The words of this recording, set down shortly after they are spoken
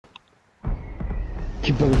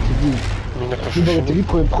Qui peut arrêter lui? Mais il n'a pas Qui peut cherché. arrêter lui?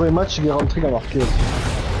 Premier match, il est rentré, il a marqué.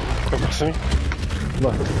 Quoi, Marseille?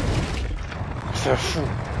 Ouais. C'est un fou.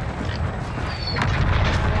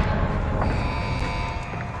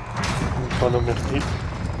 Pendant merdi.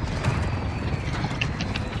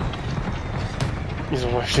 Ils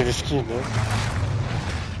ont acheté des skins, hein.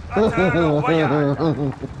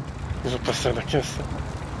 Ils ont passé à la caisse.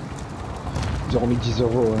 Ils ont remis 10 €,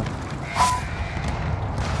 ouais.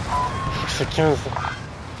 Je crois que c'est 15.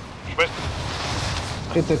 Ouais.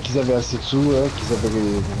 Après, peut-être qu'ils avaient assez de sous, hein, qu'ils avaient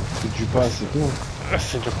du pass et tout. Ah,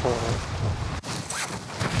 c'est de quoi, hein.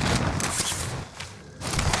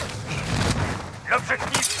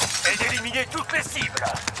 L'objectif est d'éliminer toutes les cibles.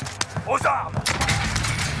 Aux armes.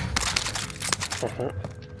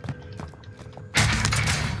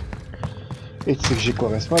 Et tu sais que j'ai quoi?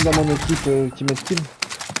 Reste pas dans mon équipe qui met kill?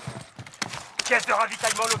 Pièce de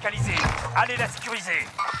ravitaillement localisée. Allez la sécuriser.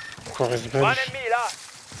 Quoi, reste Un belge. ennemi là.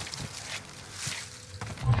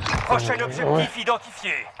 Prochain objectif Ouais.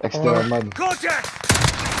 identifié. Exterman. Contact.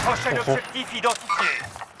 Prochain objectif identifié.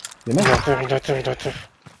 Les mecs, Il doit terre.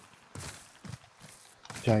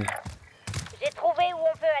 j'arrive. J'ai trouvé où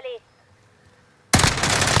on peut aller.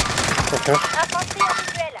 Ok. Infanterie en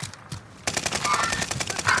visuel.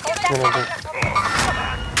 Il y en a deux.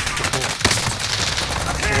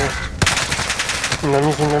 Il m'a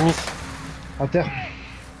mis. À terre.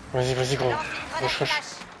 Vas-y, gros. Rush.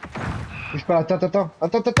 Bouge pas, attends.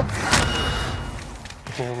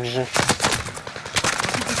 Il est obligé.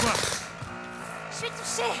 Je suis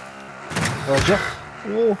touché. On va dire.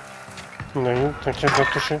 Oh. Il y en a une, t'inquiète, va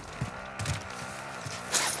te toucher.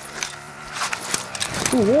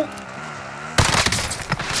 Oh.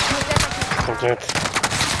 T'inquiète.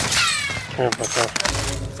 Eh, bâtard.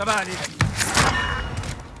 Ça va aller.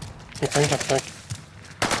 Il n'y a pas eu d'attaque.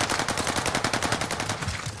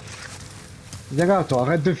 Viens là, toi,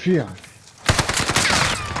 arrête de fuir.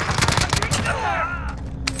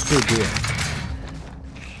 C'est dur.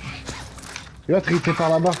 Et l'autre, il était par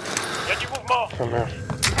là-bas. Il y a du mouvement. Ah merde.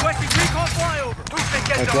 Voici plus grand point et au bout. Toutes les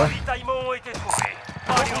caisses de D'accord. ravitaillement ont été trouvées.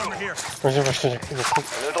 Pas du lourd. Vas-y, on va acheter des coups.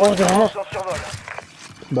 Le Oh, derrière moi. en survol.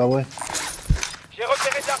 Bah ouais. J'ai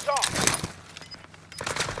repéré de l'argent.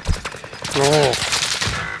 Ouais.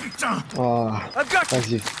 Putain. Ah, Un gars qui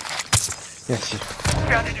vas-y. Merci.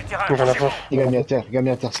 perdait du terrain. On va la C'est voir. bon. Il a mis à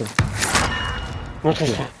terre, ça. L'autre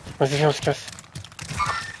ici. Vas-y, viens, on se casse.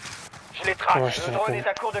 Je les traque. Ouais, je te Le drone l'appelle. est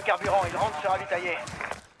à court de carburant. Il rentre se ravitailler.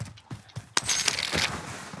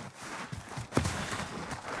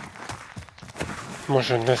 Moi,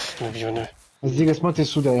 je laisse le bionneux. Vas-y, laisse-moi tes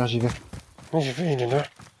sous derrière, j'y vais. Oui, j'ai vu, il est là.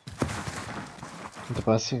 T'as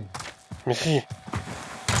pas assez. Mais si.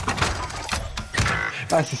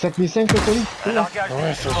 Ah, c'est 5005 le colis? Un largage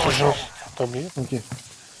Ouais, c'est d'équipement Résurgence. urgent. T'as oublié? Ok.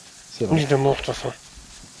 C'est vrai. Oui, de mort, de toute façon.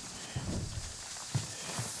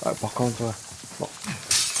 Ah, par contre, ouais. Bon.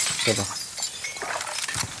 Ça va.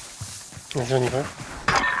 Vas-y, on y va.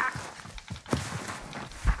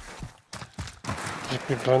 J'ai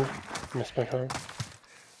plus de balles, mais c'est pas grave.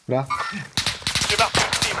 Là. J'ai marqué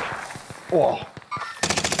une cible. Oh.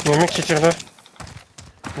 Il y a un mec qui tire là.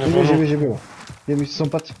 Devant nous. J'ai vu, ouais. Il a mis son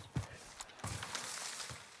pote.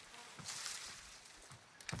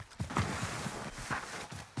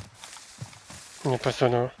 Il est pas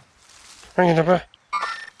seul là. Ah, il est là-bas.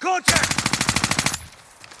 Contact.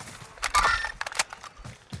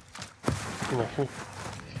 Il a fait.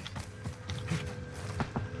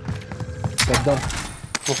 Là-dedans.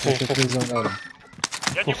 On Il sait, fait plaisir, là.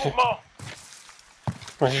 Il y a du Ok. mouvement.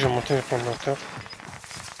 Vas-y, je vais monter et prendre l'auteur.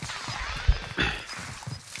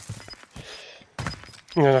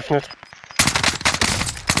 Il est à la fenêtre.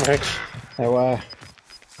 Rex. Ah ouais.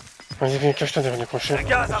 Vas-y, viens, cache-toi derrière les crochets. Le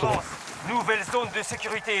gaz avance. Nouvelle zone de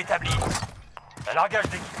sécurité établie. Un largage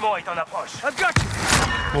d'équipement est en approche. Un gars qui...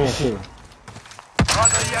 Viens Ok. ici.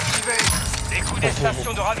 Braderie activée. Les coups des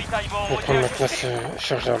stations de ravitaillement Je ont vais été prendre ma place ajustés.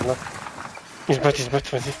 chargeable là. Ils se battent,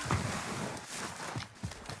 vas-y.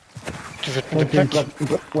 Tu veux te Ok, une plaque?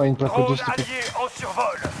 plaque. Ouais, une plaque ou deux, Drone s'il te plaît. allié en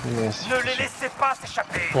survol. Merci. Ne les laissez pas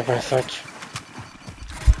s'échapper. On va un sac.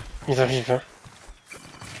 Ils arrivent, hein.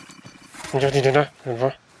 Regarde, il est là, je le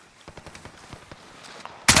vois.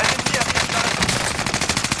 Un ennemi à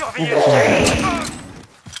surveillez.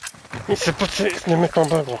 C'est pas c'est les mecs en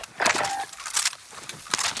bas, gros.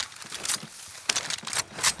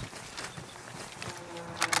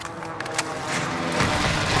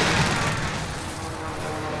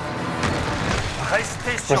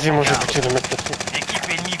 Restez sur Vas-y, vos moi j'ai gardes. buté le mec là-dessus. L'équipe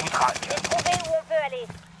ennemie vous traque. J'ai trouvé où on peut aller.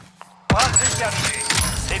 Braderie terminée.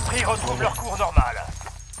 Les prix retrouvent leur cours normal.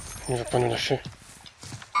 Il va pas nous lâcher.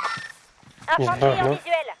 Il se Infanterie barre, en non?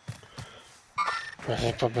 visuel.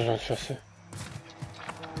 Vas-y, pas besoin de chasser.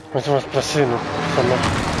 Vas-y, on va se placer, nous. Ça marche.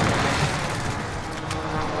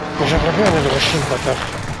 Mais j'aimerais bien aller le rusher, le bâtard.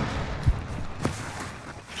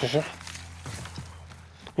 Je te jure.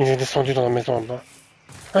 Il est descendu dans la maison en bas.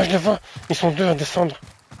 Ah, je les vois. Ils sont deux à descendre.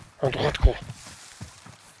 À droite, quoi.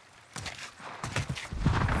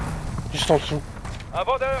 Juste en dessous. Un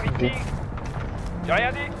vendeur ici. J'ai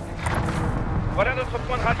rien dit. Voilà notre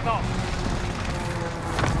point de ralliement.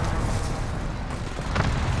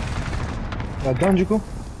 Là-dedans, du coup?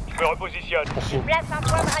 Je me repositionne. Merci. Place un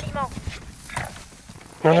point de ralliement.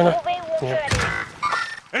 Non, non, non. Trouvez où on peut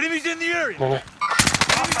aller. Enemies in the area. Non, non.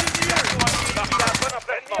 Enemies in the area. Marquez un bon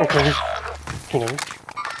emplacement. Ok, lui. Tu l'as vu?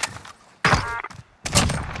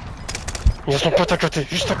 Il y a son pote à côté,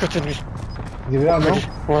 juste à côté de lui. Il est là, non? Vas-y.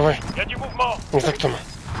 Ouais, ouais, Il y a du mouvement. exactement.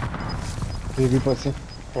 J'ai vu passer.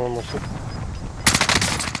 Ouais, moi aussi.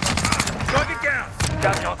 Target down.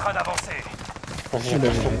 Gaz est en train d'avancer. Vas-y,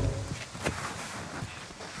 vas-y.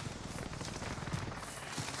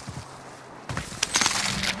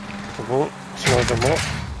 C'est bon, c'est dans le mort.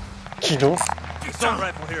 Kilo. Assault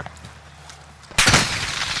rifle here.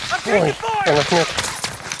 Oui, à la fenêtre.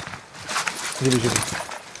 J'ai vu.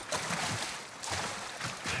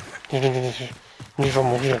 Il va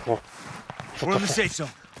mourir, gros. Faut We're pas in the faire. safe zone.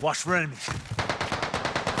 Watch for enemies.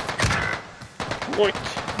 Oui.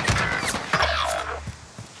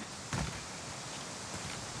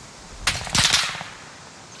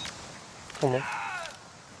 Comment?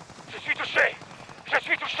 Je suis touché. Je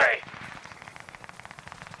suis touché.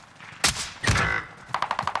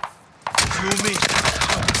 You and me.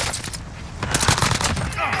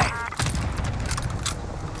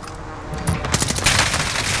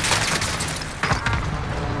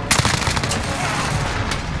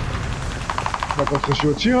 On va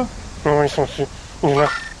construire au-dessus, hein? Non, ils sont dessus. Il est là.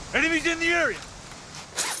 Enemies in the area.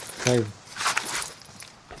 Ouais.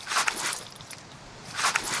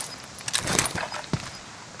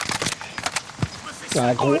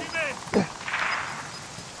 Ah, gros.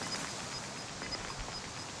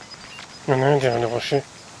 Il y en a un derrière le rocher.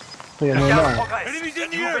 Il y en a un Gaz là. Hein. progresse. Enemies in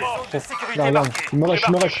the Nouvelle area. zone de Là, sécurité regarde. marquée. Il me rush,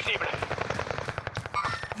 il me rush. Cible.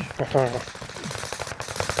 Attends, je vois.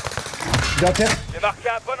 Il est à terre. J'ai marqué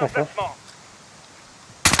un bon emplacement.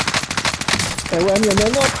 Eh ouais, mais il y en a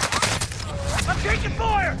un autre. I'm taking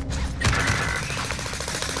fire.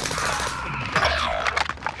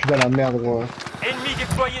 Je suis dans la merde, gros. Ennemi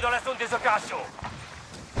déployé dans la zone des opérations.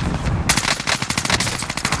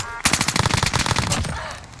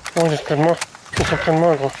 Oh, ils sont près de moi. Ils sont près de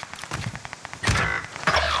moi, gros.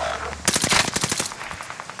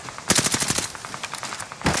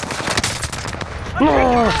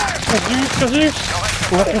 Non! Vas-y!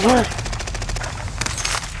 On a plus rien!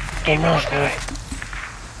 Dommage, gros.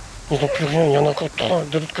 Ils ont plus rien, il y en a encore trois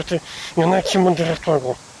de l'autre côté. Il y en a un qui monte derrière toi,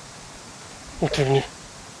 gros. Où t'es venu?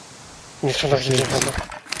 Il est sur la rivière, là-bas.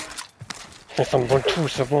 Mais ça me vole tout,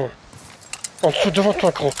 c'est bon. En dessous, devant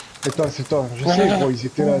toi, gros. C'est toi, c'est toi. Je Non, sais, non, gros, non. ils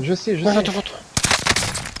étaient là. Je sais, je Non, non, sais. devant toi.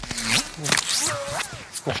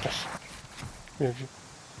 Là, je passe. Il a vu.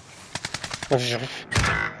 Vas-y, j'arrive.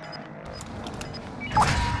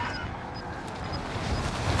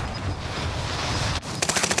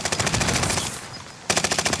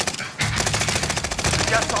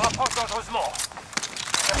 Gaz s'en rapproche dangereusement.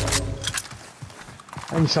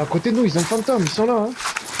 Ah, mais c'est à côté de nous, ils ont le fantôme, ils sont là, hein.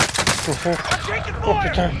 Oh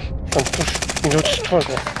putain, ça me touche. Il est au-dessus de toi,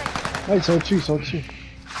 gros. Ah, ils sont au-dessus, ils sont au-dessus.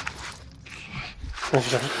 Vas-y,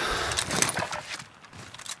 j'arrive.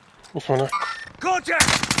 Ils sont là. Contact.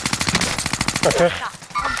 À terre.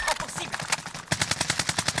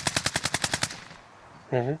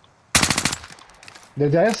 Bien vu. De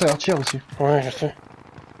derrière, ça leur tire aussi. Ouais, je sais.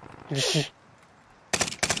 D'ici.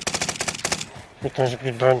 Putain, j'ai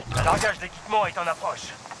plus de balles. Un largage d'équipement est en approche.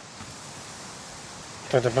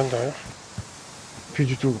 T'as des balles derrière? Plus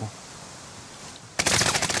du tout, gros.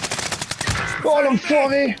 Oh,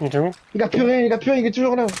 l'enfoiré! Il est où? Il a plus rien, il a plus rien, il est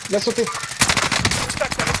toujours là. Il a sauté.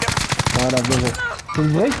 Contact avec les... Voilà, bien joué. C'est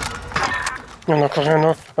une vraie? Il y en a encore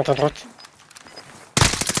un, à ta droite.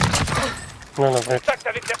 Non, la vraie. Contact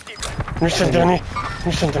avec la cible. Lui, c'est le dernier.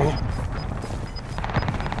 Lui, c'est le dernier.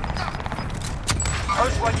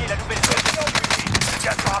 Rejoignez la nouvelle zone. Le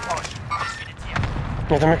gaz se rapproche. Je suis les tirs.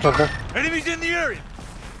 Il y a des mecs là-dedans. Enemies in the area.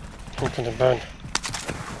 Il me fait des balles.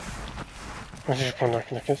 Vas-y, je prends la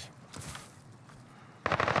caisse.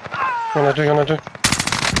 Il y en a deux, il y en a deux.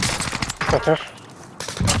 À terre.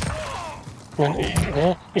 Il y en a...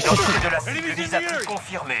 Gros, ici, ici. L'identité de la cible vise à plus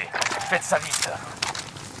confirmée. Faites ça vite.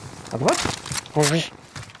 À droite? Oui, oui.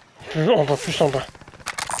 Plus en bas, plus en bas.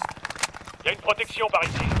 Il y a une protection par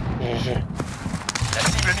ici. J'ai... La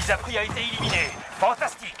La cible mise à prix a été éliminée.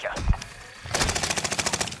 Fantastique.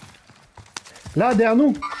 Là, derrière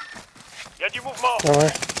nous. Il y a du mouvement. Ah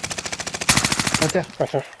ouais, À terre.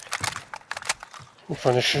 attends. Il faut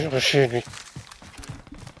aller rusher lui.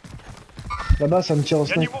 Là-bas, ça me tire au Il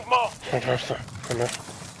y a du snipe. mouvement. C'est pas grave ça, quand même.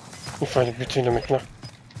 Il faut aller buter le mec là.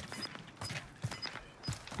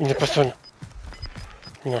 Il est pas seul.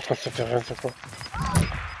 Il est en train de se faire raser quoi.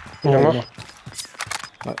 Il est Ouais, mort. non.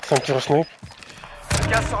 Ouais. C'est un tir au snipe. Le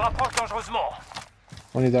gaz se rapproche dangereusement.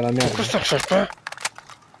 On est dans la merde. Pourquoi ça recharge pas?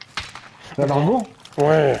 Là, dans le bon.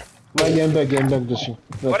 Ouais. Ouais, il y a un bug dessus. Il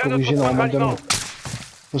va Voilà corriger notre normalement ralliement. demain.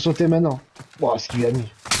 Faut sauter maintenant. Wow, ce qu'il lui a mis.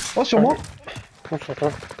 Oh, sur moi. Non, tu vois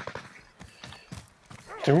pas.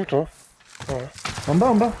 T'es où toi? Ouais. En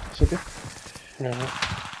bas, sauter. Bien vu.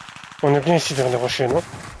 On est bien ici vers les rochers, non?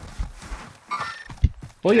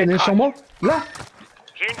 Oh, il y en a un sur moi. Là.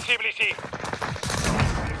 J'ai une cible ici.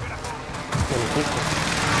 On est bien, quoi.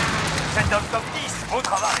 C'est un top 10. Beau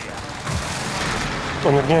travail.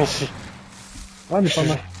 On est bien ici. Ah, mais pas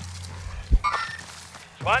mal.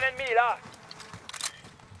 Je vois un ennemi là.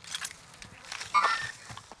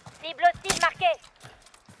 Cible hostile marquée.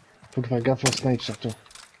 Faut faire gaffe au snipe surtout.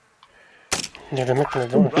 Il y a des mecs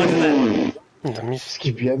là-dedans. Il a mis. Ce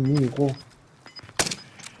qu'il lui a mis, gros.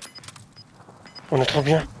 On est trop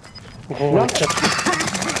bien. Gros, Là on est 4.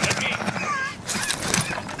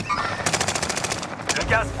 Le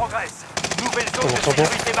gaz progresse. Nouvelle On zone est de trop bien.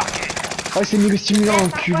 sécurité marquée. Ah, c'est mis le stimulant,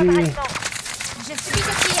 enculé. Je subis des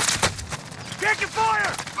tirs. Take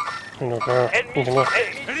fire! On a pas. Il Ennemi. est mort.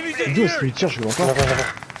 Enemies in D'où the est-ce qu'il area! tire, je le vois Là-bas, pas. là-bas.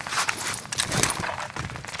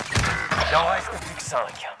 Il en reste plus que 5.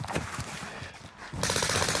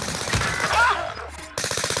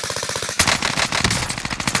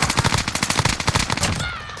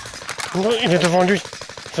 Non, il est devant lui.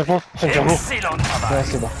 C'est bon, c'est le dernier. Excellent travail. Ouais,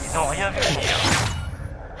 c'est bon. Ils n'ont rien vu venir.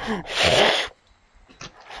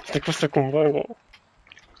 C'était quoi ce combat, gros?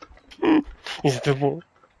 Ils étaient bons.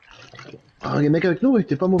 Ah, les mecs avec nous, ils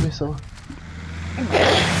étaient pas mauvais, ça va.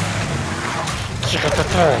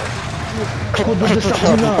 Tiratata. Trop de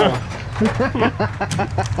sardines.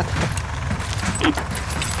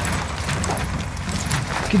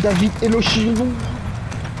 Que David et le chignon.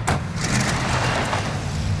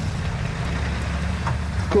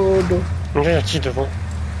 Code. Là, il y a qui devant?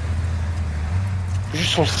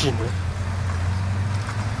 Juste son style. Hein.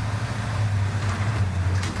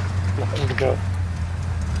 Non, le gars.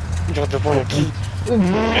 Il est devant, il y a qui?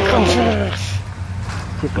 Rangers.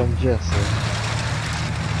 C'est comme dire, ça.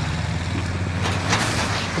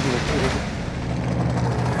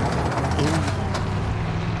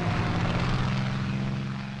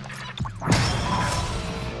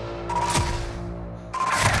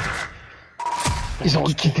 Ils ont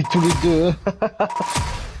quitté tous les deux.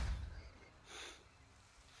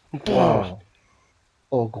 Wow.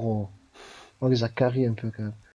 Oh gros. On les a carrés un peu quand même.